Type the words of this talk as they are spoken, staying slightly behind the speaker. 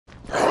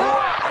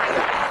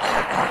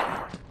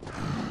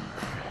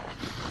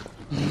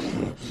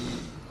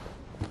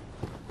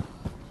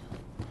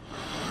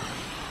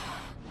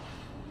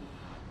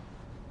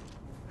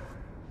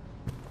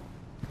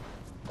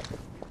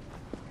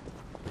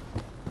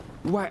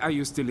Why are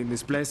you still in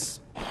this place?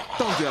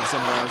 Don't you have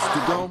somewhere else to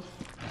go?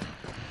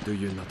 Do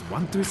you not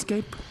want to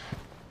escape?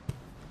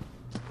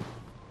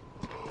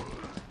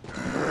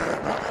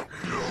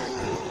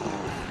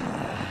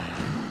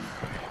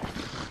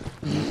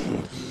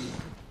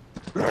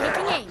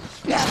 Taking aim.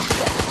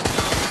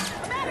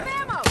 I'm out of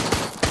ammo.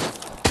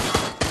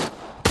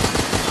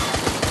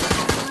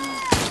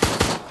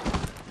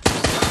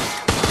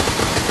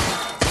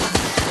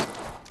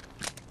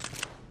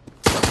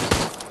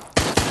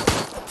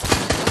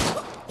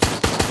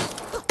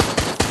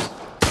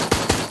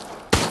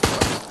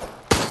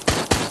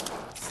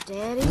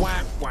 Steady.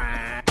 Wah,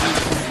 wah.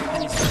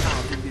 He's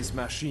out in this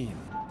machine.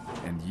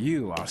 And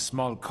you are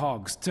small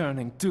cogs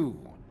turning too.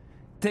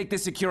 Take the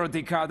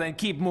security card and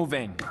keep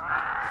moving.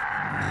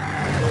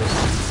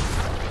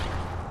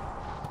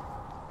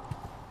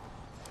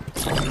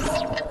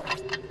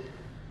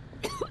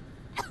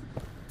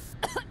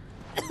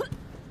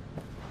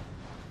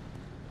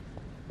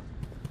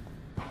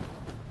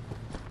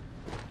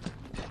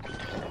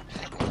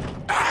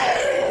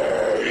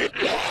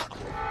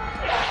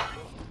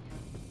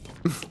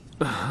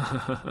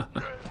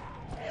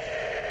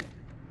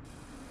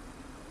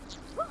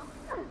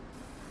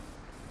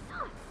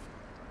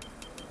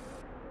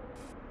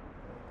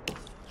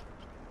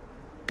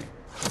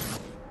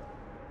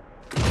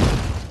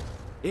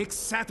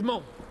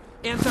 Exactement.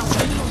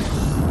 Intervention.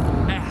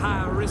 A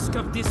high risk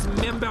of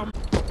dismemberment.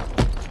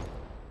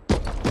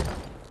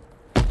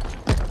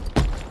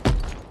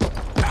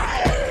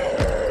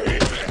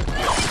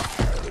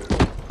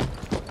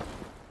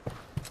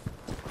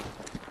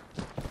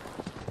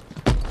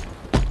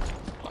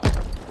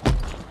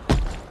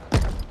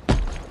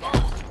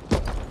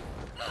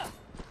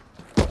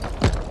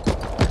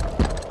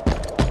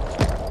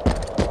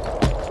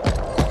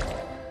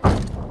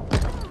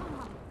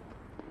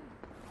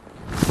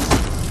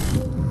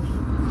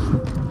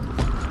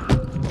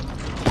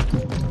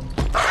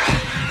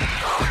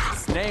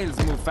 Snails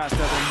move faster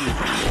than you,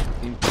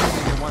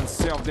 including the ones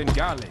served in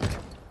garlic.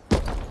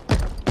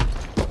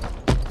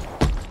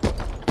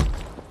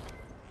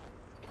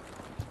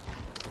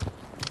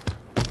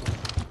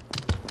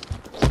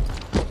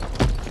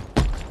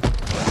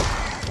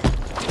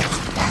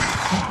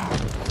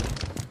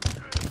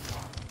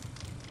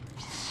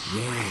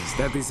 Yes,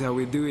 that is how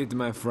we do it,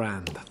 my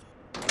friend.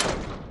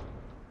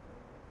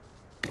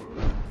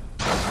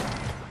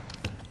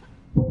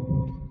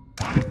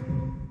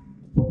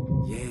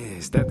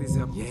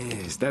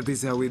 That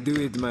is how we do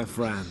it, my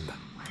friend.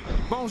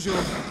 Bonjour,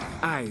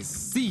 I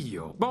see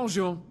you.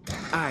 Bonjour,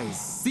 I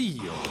see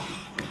you.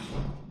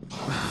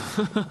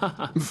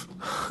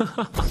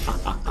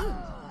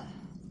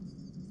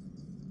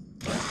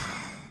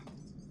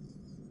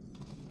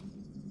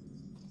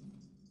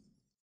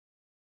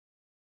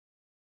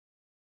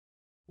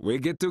 We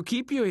get to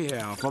keep you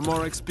here for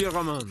more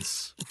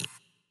experiments.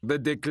 The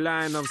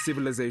decline of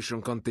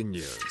civilization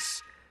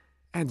continues,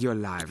 and your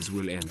lives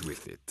will end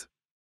with it.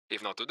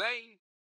 If not today,